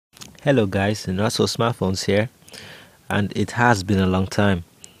Hello guys, and also smartphones here, and it has been a long time.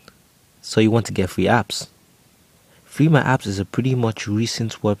 So you want to get free apps? Free My Apps is a pretty much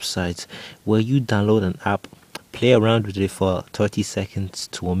recent website where you download an app, play around with it for 30 seconds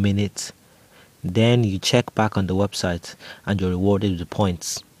to a minute, then you check back on the website and you're rewarded with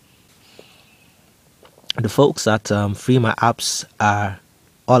points. The folks at Free My Apps are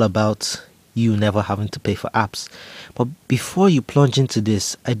all about you never having to pay for apps. But before you plunge into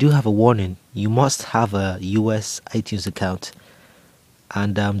this, I do have a warning. You must have a US iTunes account,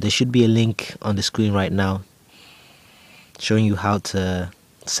 and there should be a link on the screen right now showing you how to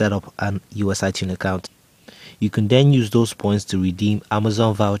set up an US iTunes account. You can then use those points to redeem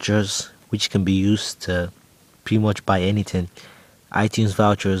Amazon vouchers, which can be used to pretty much buy anything. iTunes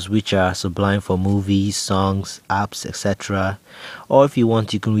vouchers, which are sublime for movies, songs, apps, etc. Or if you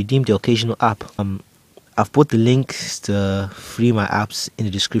want, you can redeem the occasional app. I've put the links to Free My Apps in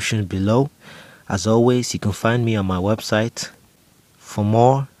the description below. As always, you can find me on my website. For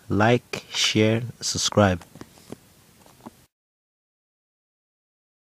more, like, share, subscribe.